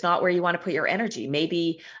 right? And it's not where you want to put your energy.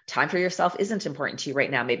 Maybe time for yourself isn't important to you right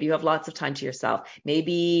now. Maybe you have lots of time to yourself.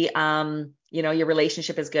 Maybe, your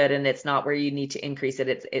relationship is good and it's not where you need to increase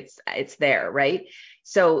it. It's there, right?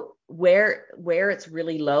 So where it's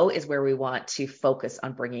really low is where we want to focus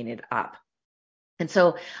on bringing it up. And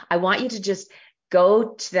so I want you to just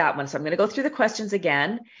go to that one. So I'm going to go through the questions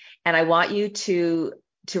again, and I want you to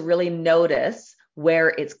really notice where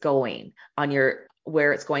it's going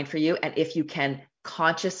where it's going for you. And if you can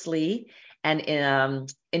consciously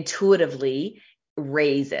and intuitively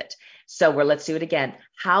raise it. So let's do it again.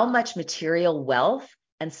 How much material wealth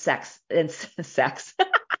and sex can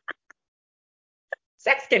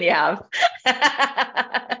you have?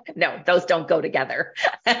 No, those don't go together.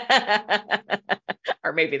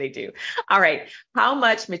 Or maybe they do. All right. How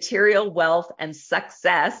much material wealth and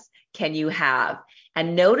success can you have?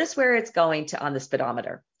 And notice where it's going to on the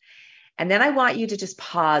speedometer. And then I want you to just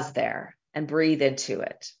pause there and breathe into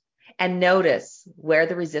it. And notice where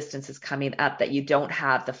the resistance is coming up that you don't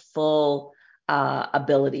have the full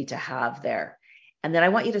ability to have there. And then I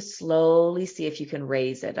want you to slowly see if you can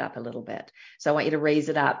raise it up a little bit. So I want you to raise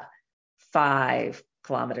it up 5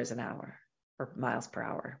 kilometers an hour or miles per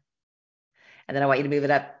hour. And then I want you to move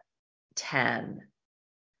it up 10,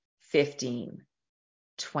 15,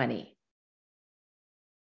 20.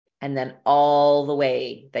 And then all the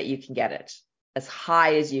way that you can get it, as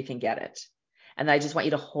high as you can get it. And I just want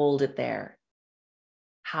you to hold it there.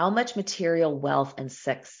 How much material wealth and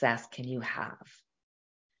success can you have?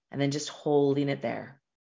 And then just holding it there.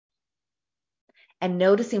 And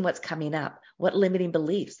noticing what's coming up. What limiting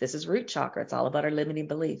beliefs? This is root chakra. It's all about our limiting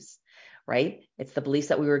beliefs, right? It's the beliefs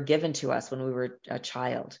that we were given to us when we were a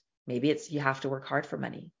child. Maybe it's you have to work hard for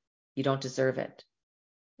money. You don't deserve it.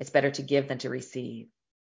 It's better to give than to receive.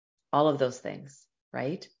 All of those things,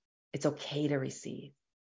 right? It's okay to receive.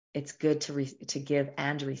 It's good to give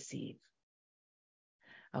and receive.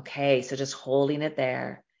 Okay, so just holding it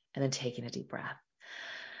there and then taking a deep breath.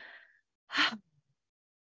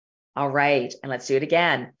 All right, and let's do it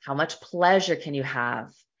again. How much pleasure can you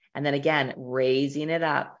have? And then again, raising it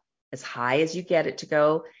up as high as you get it to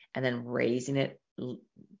go, and then raising it,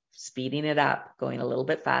 speeding it up, going a little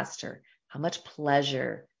bit faster. How much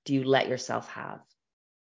pleasure do you let yourself have?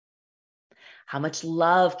 How much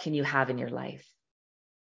love can you have in your life?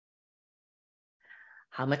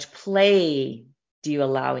 How much play do you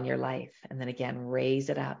allow in your life? And then again, raise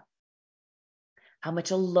it up. How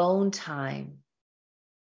much alone time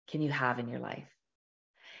can you have in your life?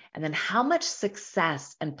 And then how much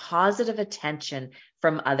success and positive attention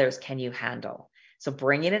from others can you handle? So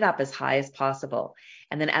bringing it up as high as possible.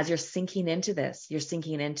 And then as you're sinking into this, you're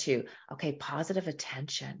sinking into, okay, positive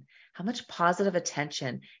attention. How much positive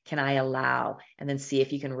attention can I allow? And then see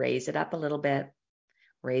if you can raise it up a little bit,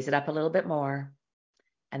 raise it up a little bit more,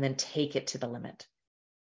 and then take it to the limit.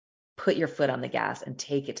 Put your foot on the gas and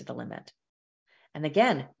take it to the limit. And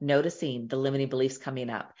again, noticing the limiting beliefs coming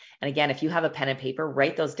up. And again, if you have a pen and paper,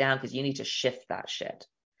 write those down because you need to shift that shit.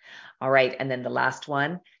 All right. And then the last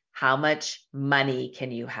one, how much money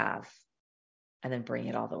can you have? And then bring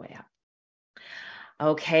it all the way up.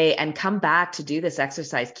 Okay, and come back to do this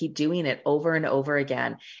exercise. Keep doing it over and over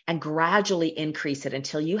again and gradually increase it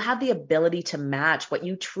until you have the ability to match what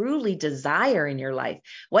you truly desire in your life.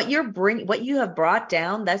 What you have brought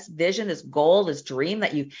down, this vision, this goal, this dream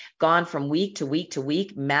that you've gone from week to week to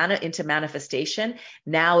week, into manifestation.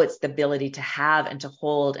 Now it's the ability to have and to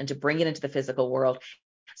hold and to bring it into the physical world.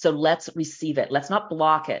 So let's receive it. Let's not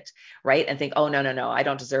block it, right? And think, oh, no, I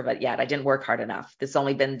don't deserve it yet. I didn't work hard enough. It's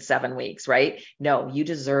only been 7 weeks, right? No, you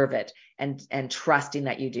deserve it, and trusting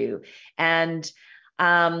that you do. And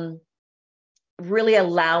really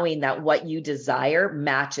allowing that what you desire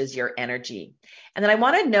matches your energy. And then I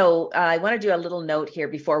want to do a little note here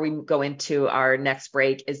before we go into our next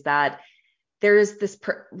break, is that there's this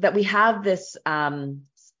that we have this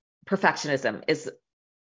perfectionism is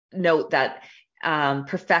note that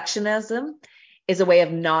perfectionism is a way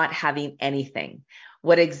of not having anything.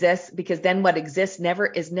 What exists, because then what exists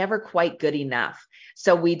is never quite good enough.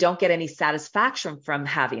 So we don't get any satisfaction from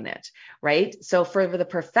having it, right? So for the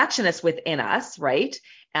perfectionist within us, right?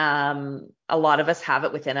 A lot of us have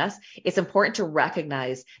it within us. It's important to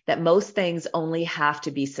recognize that most things only have to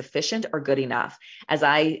be sufficient or good enough. As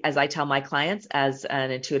I tell my clients as an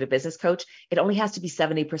intuitive business coach, it only has to be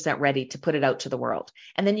 70% ready to put it out to the world.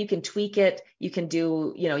 And then you can tweak it. You can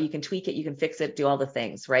you can tweak it, you can fix it, do all the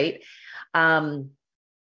things, right? And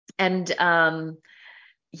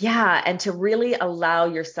to really allow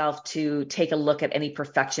yourself to take a look at any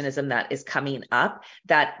perfectionism that is coming up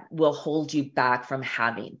that will hold you back from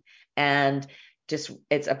having. And just,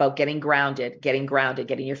 it's about getting grounded, getting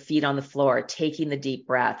your feet on the floor, taking the deep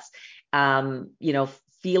breaths,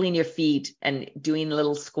 feeling your feet and doing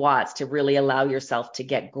little squats to really allow yourself to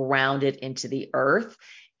get grounded into the earth,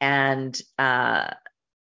 and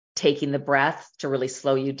taking the breath to really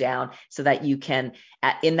slow you down so that you can,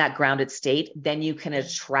 in that grounded state, then you can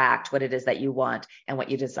attract what it is that you want and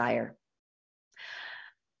what you desire.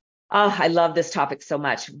 Oh, I love this topic so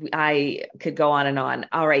much. I could go on and on.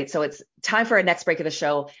 All right. So it's time for our next break of the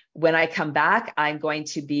show. When I come back, I'm going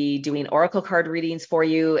to be doing oracle card readings for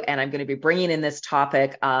you. And I'm going to be bringing in this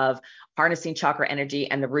topic of harnessing chakra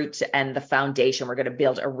energy and the root and the foundation. We're going to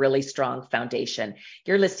build a really strong foundation.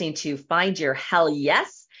 You're listening to Find Your Hell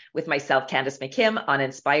Yes with myself, Candace McKim, on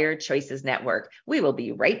Inspired Choices Network. We will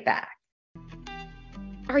be right back.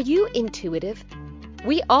 Are you intuitive?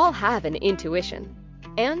 We all have an intuition,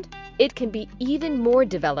 and it can be even more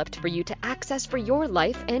developed for you to access for your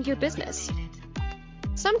life and your business.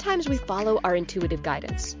 Sometimes we follow our intuitive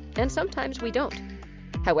guidance, and sometimes we don't.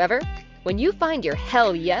 However, when you find your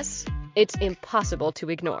hell yes, it's impossible to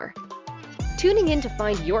ignore. Tuning in to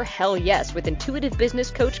find your hell yes with intuitive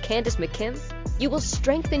business coach Candace McKim, you will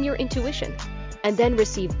strengthen your intuition and then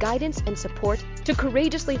receive guidance and support to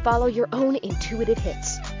courageously follow your own intuitive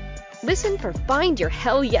hits. Listen for Find Your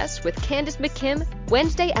Hell Yes with Candace McKim,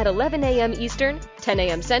 Wednesday at 11 a.m. Eastern, 10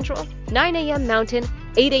 a.m. Central, 9 a.m. Mountain,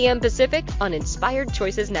 8 a.m. Pacific on Inspired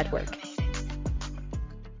Choices Network.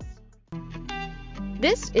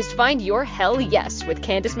 This is Find Your Hell Yes with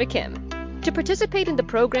Candace McKim. To participate in the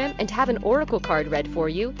program and have an oracle card read for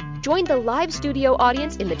you, join the live studio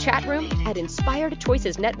audience in the chat room at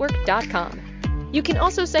inspiredchoicesnetwork.com. You can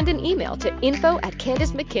also send an email to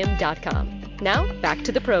info@CandaceMcKim.com. Now, back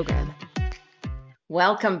to the program.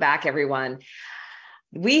 Welcome back, everyone.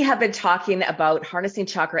 We have been talking about harnessing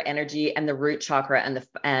chakra energy and the root chakra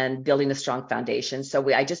and building a strong foundation.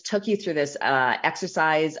 So I just took you through this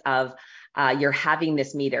exercise of your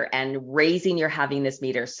havingness meter and raising your havingness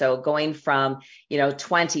meter. So going from,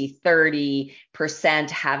 20, 30%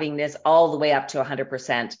 havingness all the way up to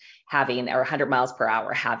 100% having, or 100 miles per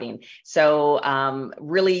hour having. So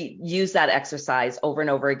really use that exercise over and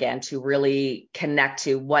over again to really connect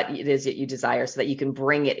to what it is that you desire so that you can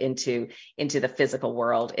bring it into the physical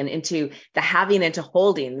world and into the having and to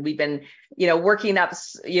holding. We've been,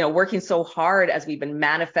 working so hard as we've been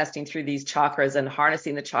manifesting through these chakras and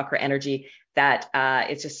harnessing the chakra energy that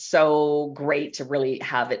it's just so great to really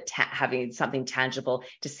have it having something tangible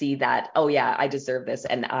to see that, oh yeah, I deserve this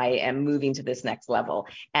and I am moving to this next level.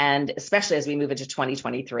 And especially as we move into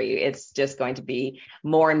 2023, it's just going to be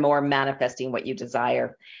more and more manifesting what you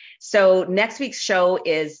desire. So next week's show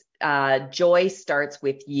is Joy Starts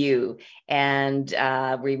With You. And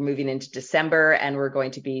we're moving into December and we're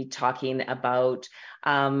going to be talking about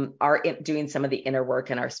doing some of the inner work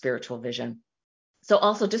and our spiritual vision. So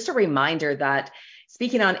also just a reminder that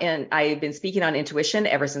I've been speaking on intuition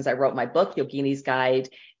ever since I wrote my book, Yogini's Guide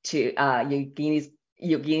to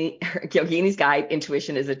Yogini's Guide,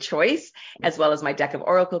 Intuition is a Choice, as well as my deck of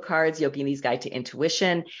oracle cards, Yogini's Guide to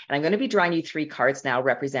Intuition. And I'm going to be drawing you 3 cards now,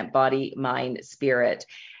 represent body, mind, spirit.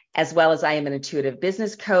 As well as I am an intuitive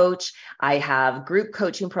business coach. I have group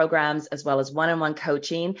coaching programs as well as one-on-one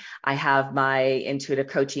coaching. I have my intuitive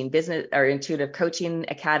coaching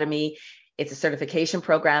academy. It's a certification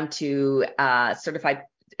program to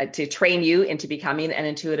train you into becoming an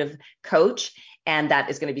intuitive coach. And that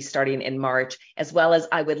is going to be starting in March, as well as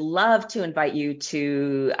I would love to invite you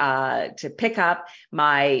to pick up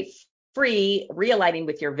my free Realigning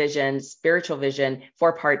with Your Vision, Spiritual Vision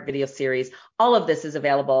 4-part video series. All of this is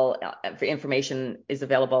available, information is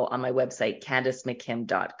available on my website,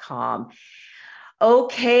 CandaceMcKim.com.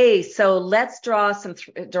 Okay, so let's draw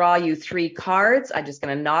you 3 cards. I'm just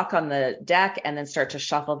going to knock on the deck and then start to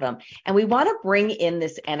shuffle them. And we want to bring in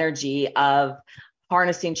this energy of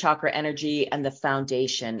harnessing chakra energy and the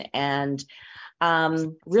foundation, and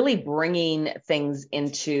really bringing things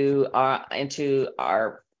into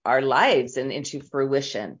our lives and into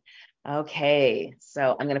fruition. Okay,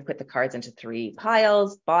 so I'm going to put the cards into 3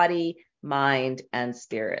 piles: body, mind, and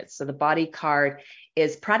spirit. So the body card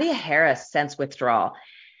is Pratyahara, sense withdrawal.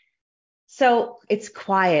 So it's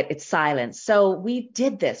quiet, it's silent. So we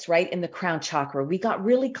did this right in the crown chakra. We got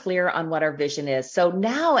really clear on what our vision is. So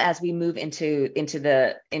now as we move into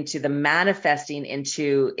the manifesting,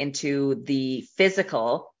 into the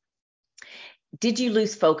physical, did you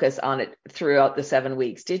lose focus on it throughout the 7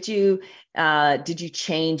 weeks? Did you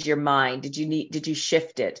change your mind? Did you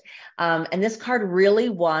shift it? And this card really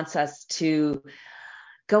wants us to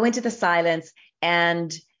go into the silence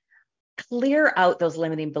and clear out those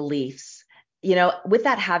limiting beliefs. With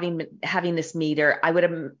that having this meter, I would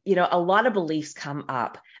have, a lot of beliefs come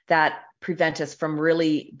up that prevent us from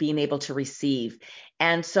really being able to receive.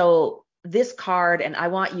 And so this card, and I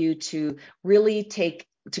want you to really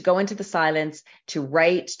go into the silence, to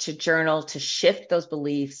write, to journal, to shift those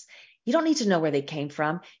beliefs. You don't need to know where they came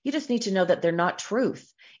from. You just need to know that they're not truth.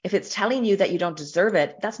 If it's telling you that you don't deserve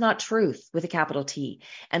it, that's not truth with a capital T.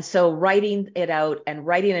 And so writing it out and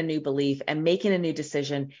writing a new belief and making a new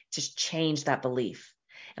decision to change that belief.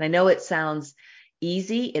 And I know it sounds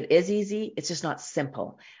easy. It is easy. It's just not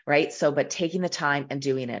simple, right? So, but taking the time and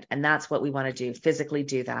doing it. And that's what we want to do, physically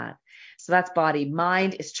do that. So that's body.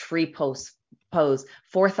 Mind is tree pose,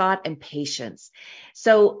 forethought and patience.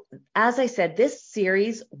 So as I said, this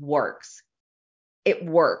series works. It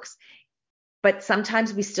works. But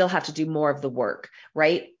sometimes we still have to do more of the work,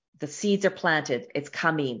 right? The seeds are planted. It's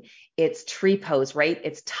coming. It's tree pose, right?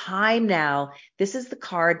 It's time now. This is the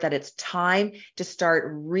card that it's time to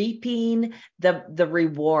start reaping the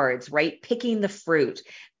rewards, right? Picking the fruit.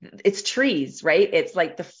 It's trees, right? It's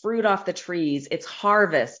like the fruit off the trees. It's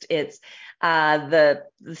harvest. It's the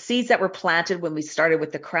seeds that were planted when we started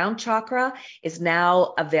with the crown chakra is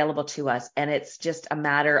now available to us. And it's just a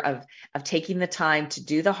matter of taking the time to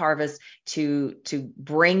do the harvest, to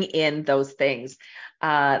bring in those things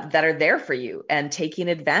that are there for you and taking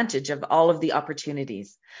advantage of all of the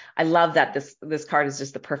opportunities. I love that this card is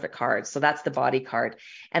just the perfect card. So that's the body card.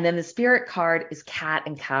 And then the spirit card is cat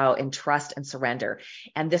and cow and trust and surrender.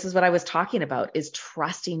 And this is what I was talking about, is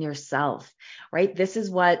trusting yourself, right? This is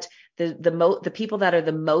what the people that are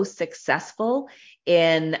the most successful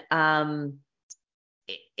in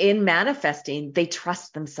manifesting, they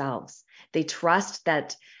trust themselves. They trust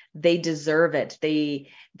that they deserve it. They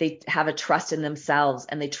have a trust in themselves,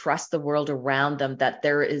 and they trust the world around them, that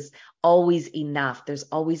there is always enough. There's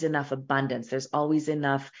always enough abundance. There's always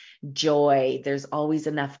enough joy. There's always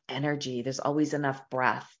enough energy. There's always enough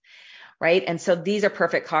breath. Right. And so these are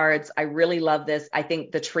perfect cards. I really love this. I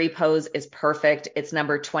think the tree pose is perfect. It's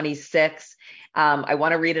number 26. I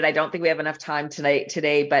want to read it. I don't think we have enough time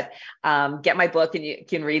today, but get my book and you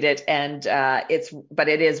can read it. And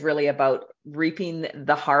it is really about reaping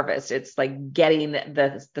the harvest. It's like getting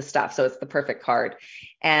the stuff. So it's the perfect card.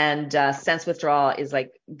 And sense withdrawal is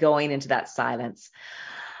like going into that silence.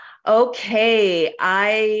 Okay,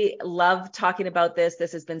 I love talking about this.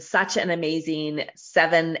 This has been such an amazing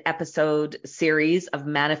 7-episode series of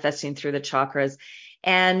manifesting through the chakras.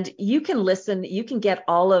 And you can get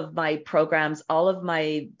all of my programs, all of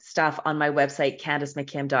my stuff on my website,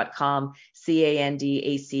 CandaceMcKim.com,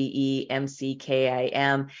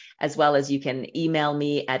 CandaceMcKim, as well as you can email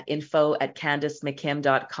me at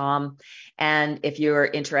info@CandaceMcKim.com. And if you're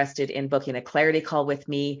interested in booking a clarity call with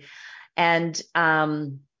me, and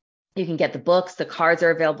you can get the books, the cards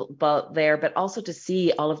are available there, but also to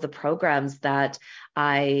see all of the programs that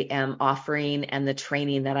I am offering and the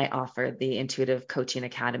training that I offer, the Intuitive Coaching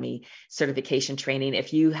Academy certification training.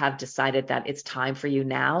 If you have decided that it's time for you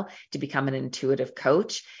now to become an intuitive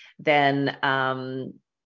coach, then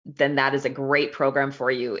that is a great program for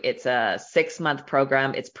you. It's a 6-month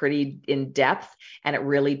program. It's pretty in depth, and it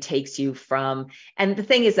really takes you from, and the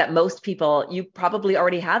thing is that most people, you probably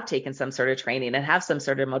already have taken some sort of training and have some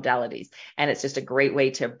sort of modalities. And it's just a great way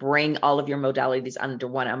to bring all of your modalities under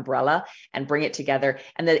one umbrella and bring it together.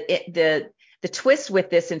 And the twist with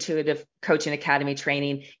this Intuitive Coaching Academy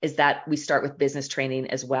training is that we start with business training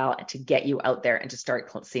as well, to get you out there and to start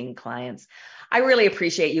seeing clients. I really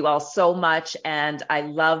appreciate you all so much. And I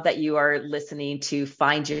love that you are listening to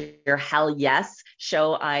Find Your Hell Yes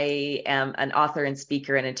show. I am an author and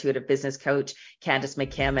speaker and intuitive business coach, Candace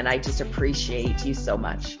McKim, and I just appreciate you so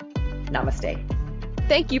much. Namaste.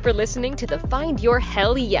 Thank you for listening to the Find Your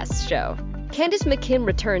Hell Yes show. Candace McKim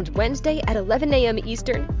returns Wednesday at 11 a.m.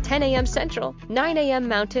 Eastern, 10 a.m. Central, 9 a.m.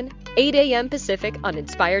 Mountain, 8 a.m. Pacific on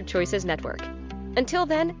Inspired Choices Network. Until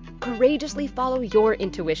then, courageously follow your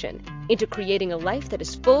intuition into creating a life that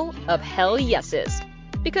is full of hell yeses.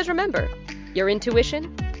 Because remember, your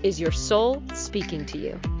intuition is your soul speaking to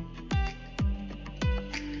you.